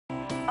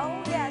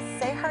Oh, yes,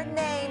 say her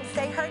name,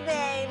 say her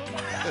name.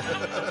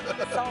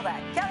 So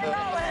that. Kelly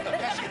Rowland.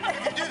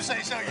 You do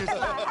say so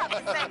yourself. I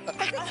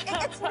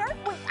have to say,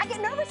 I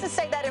get nervous to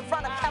say that in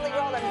front of Kelly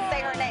Rowland and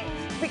say her name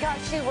because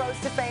she rose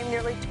to fame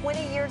nearly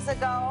 20 years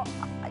ago.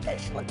 Oh my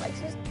God, she looks like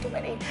she's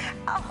 20.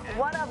 Oh,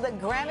 one of the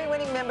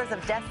Grammy-winning members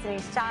of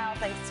Destiny's Child,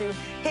 thanks to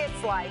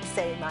hits like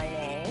Say My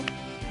Name.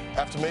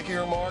 After making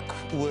her mark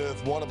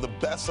with one of the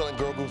best-selling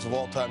girl groups of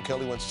all time,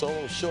 Kelly went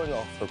solo, showing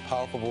off her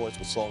powerful voice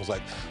with songs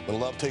like When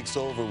Love Takes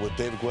Over with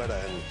David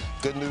Guetta and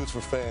Good News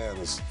for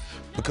Fans.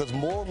 Because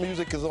more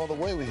music is on the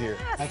way, we hear.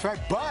 That's right.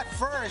 But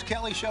first,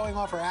 Kelly showing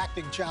off her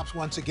acting chops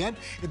once again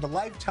in the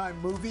Lifetime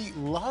movie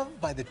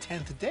Love by the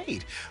 10th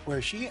Date,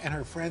 where she and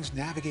her friends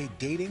navigate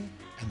dating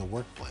and the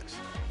workplace.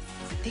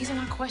 These are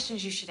not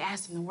questions you should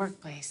ask in the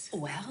workplace.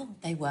 Well,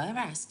 they were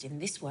asked in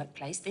this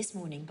workplace this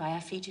morning by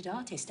our featured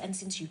artist, and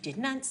since you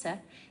didn't answer,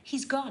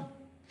 he's gone.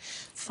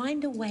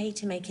 Find a way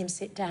to make him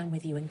sit down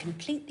with you and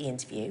complete the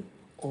interview,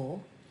 or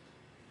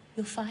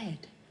you're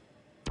fired.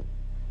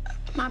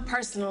 My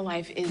personal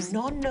life is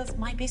None of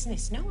my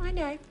business. No, I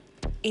know.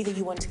 Either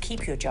you want to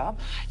keep your job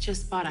I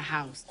just bought a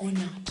house. or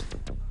not.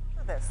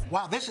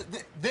 Wow,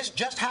 this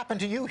just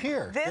happened to you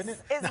here. This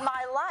is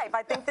my life.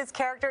 I think this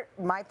character,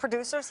 my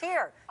producer's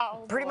here.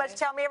 Oh, pretty much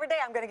tell me every day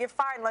I'm going to get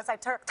fired unless I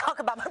talk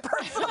about my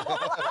personal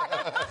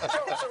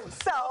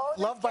life. So,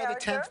 Love by the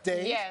 10th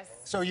Date. Yes.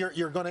 So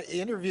you're going to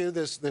interview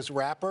this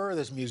rapper,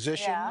 this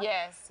musician. Yeah.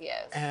 Yes,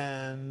 yes.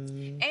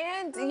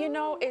 And You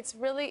know, it's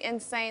really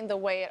insane the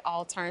way it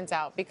all turns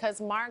out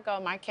because Margot,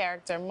 my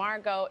character,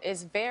 Margot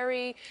is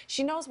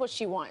she knows what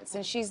she wants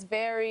and she's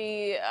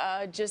very,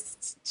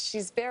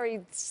 she's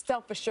very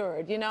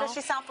self-assured, you know? Does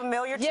she sound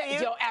familiar to you?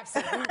 Yeah, yo,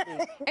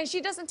 absolutely. And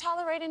she doesn't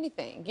tolerate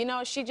anything, you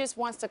know? She just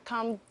wants to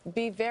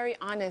be very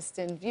honest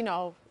and, you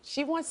know,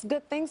 she wants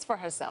good things for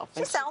herself.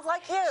 She sounds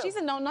like you. She's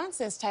a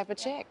no-nonsense type of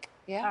chick.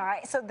 Yeah. All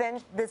right, so then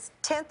this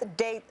 10th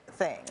date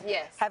thing.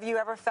 Yes. Have you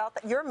ever felt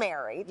that you're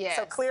married? Yes.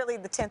 So clearly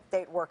the 10th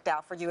date worked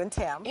out for you and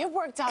Tim. It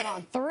worked out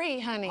on 3,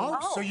 honey.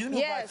 oh, so you knew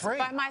yes, by 3.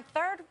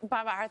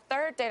 by our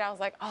third date, I was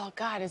like, oh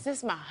God, is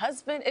this my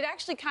husband? It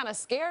actually kind of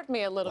scared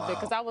me a little bit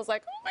because I was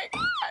like, oh my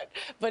God.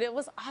 But it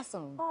was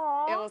awesome.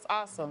 Aww. It was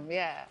awesome,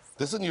 yes.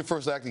 This isn't your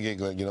first acting gig.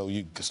 You know,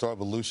 you started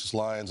with Lucius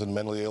Lyons and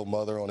Mentally Ill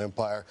Mother on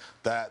Empire.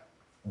 That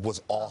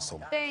was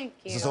awesome. Thank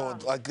you. So,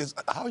 like,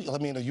 are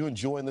you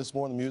enjoying this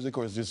more than the music,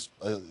 or is just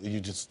you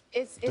just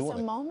It's doing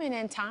a moment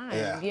in time.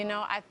 Yeah. You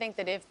know, I think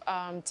that if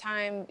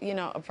time, you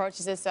know,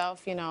 approaches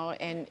itself, you know,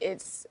 and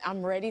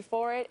I'm ready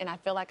for it, and I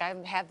feel like I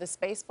have the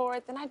space for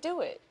it, then I do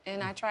it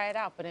and I try it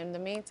out. But in the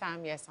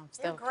meantime, yes, I'm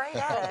still. You're great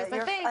at it.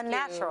 You're a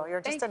natural.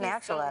 You're just a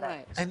natural so at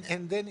it.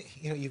 And then,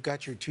 you know, you've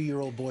got your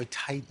 2-year-old boy,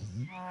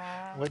 Titan.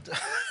 What?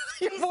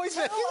 Your voice is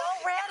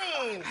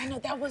already. I know,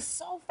 that was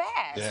so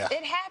fast. Yeah.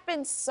 It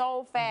happened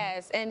so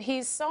fast, and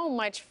he's so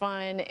much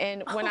fun.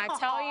 And when I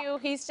tell you,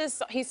 he's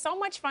so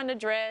much fun to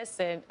dress,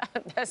 and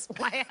that's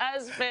my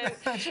husband.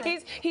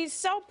 He's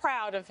so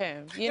proud of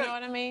him. You know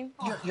what I mean?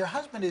 Your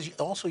husband is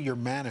also your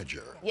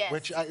manager. Yes.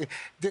 Which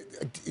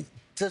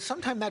does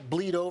sometimes that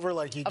bleed over?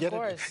 Like you get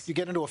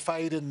into a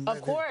fight and. Of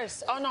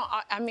course. Oh no,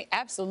 I mean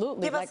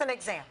absolutely. Give us an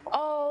example.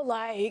 Oh,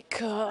 like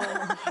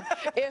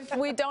if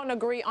we don't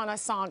agree on a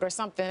song or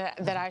something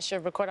that I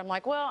should record, I'm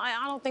like, well,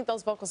 I don't think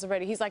those vocals are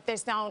ready. He's like, they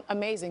sound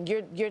amazing.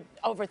 You're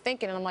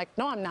overthinking, and I'm like,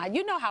 no, I'm not.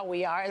 You know how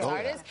we are as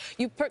artists.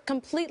 You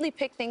completely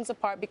pick things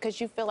apart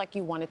because you feel like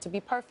you want it to be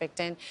perfect,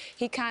 and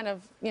he kind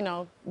of, you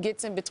know,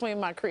 gets in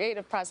between my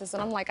creative process,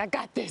 and I'm like, I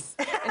got this,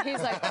 and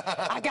he's like,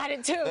 I got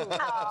it too.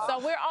 So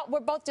we're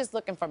both just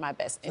looking for my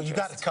best interest. You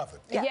got it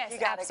covered. Yeah, Yes, you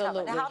got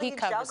absolutely. It covered. Now, how do He you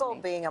covers juggle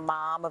me. being a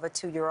mom of a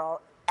 2-year-old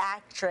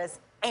actress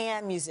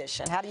and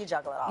musician? How do you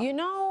juggle it all? You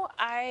know,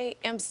 I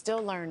am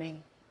still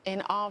learning.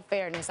 In all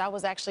fairness, I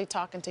was actually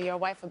talking to your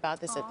wife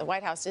about this at the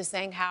White House, just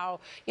saying how,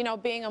 you know,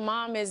 being a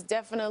mom is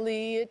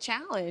definitely a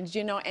challenge,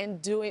 you know,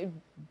 and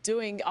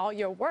doing all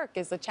your work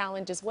is a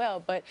challenge as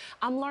well. But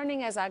I'm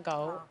learning as I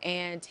go,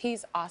 and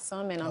he's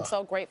awesome, and I'm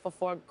so grateful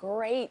for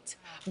great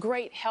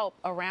help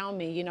around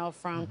me, you know,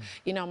 from,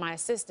 you know, my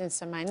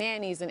assistants and my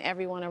nannies and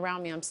everyone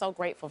around me. I'm so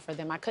grateful for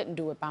them. I couldn't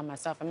do it by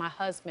myself, and my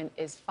husband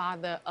is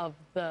father of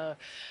the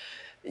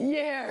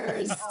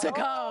years to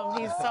come.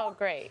 He's so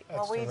great.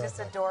 Well, we just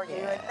adore you.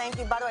 And thank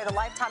you. By the way, the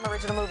Lifetime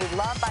original movie,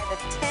 Love by the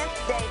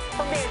 10th Date,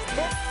 premieres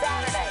this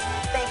Saturday.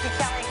 Thank you,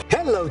 Kelly.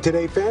 Hello,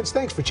 Today fans.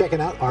 Thanks for checking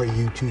out our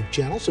YouTube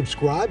channel.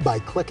 Subscribe by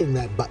clicking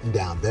that button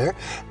down there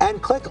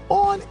and click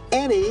on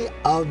any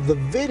of the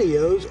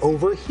videos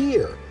over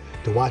here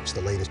to watch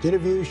the latest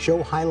interviews,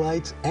 show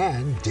highlights,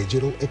 and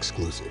digital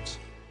exclusives.